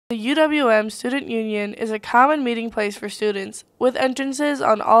The UWM Student Union is a common meeting place for students, with entrances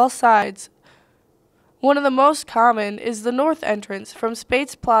on all sides. One of the most common is the north entrance from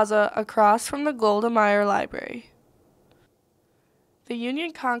Spates Plaza across from the Golda Meir Library. The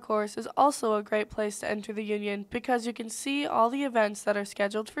Union Concourse is also a great place to enter the Union because you can see all the events that are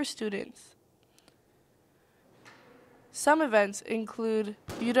scheduled for students. Some events include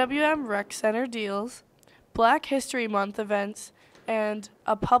UWM Rec Center deals, Black History Month events, and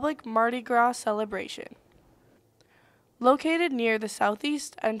a public Mardi Gras celebration. Located near the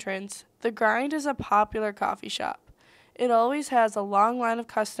southeast entrance, The Grind is a popular coffee shop. It always has a long line of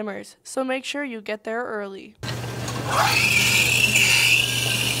customers, so make sure you get there early. Yep,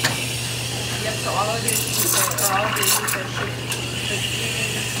 so all of these are all the template.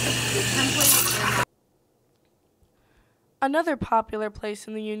 Another popular place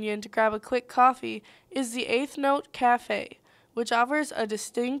in the Union to grab a quick coffee is the Eighth Note Cafe, which offers a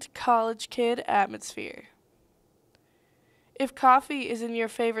distinct college kid atmosphere. If coffee isn't your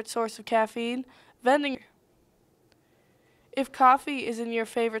favorite source of caffeine, vending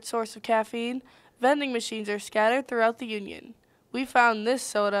machines are scattered throughout the Union. We found this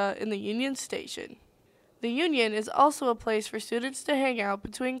soda in the Union Station. The Union is also a place for students to hang out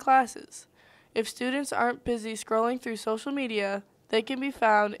between classes. If students aren't busy scrolling through social media, they can be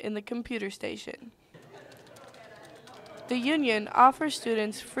found in the computer station. The Union offers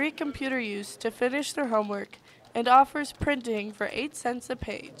students free computer use to finish their homework and offers printing for 8 cents a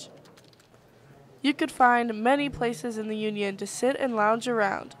page. You could find many places in the Union to sit and lounge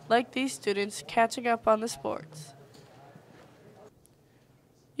around, like these students catching up on the sports.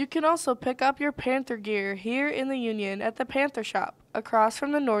 You can also pick up your Panther gear here in the Union at the Panther Shop, across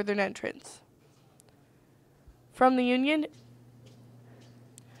from the northern entrance. From the Union,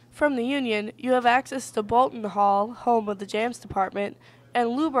 you have access to Bolton Hall, home of the Jams Department, and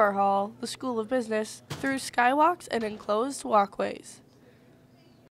Lubar Hall, the School of Business, through skywalks and enclosed walkways.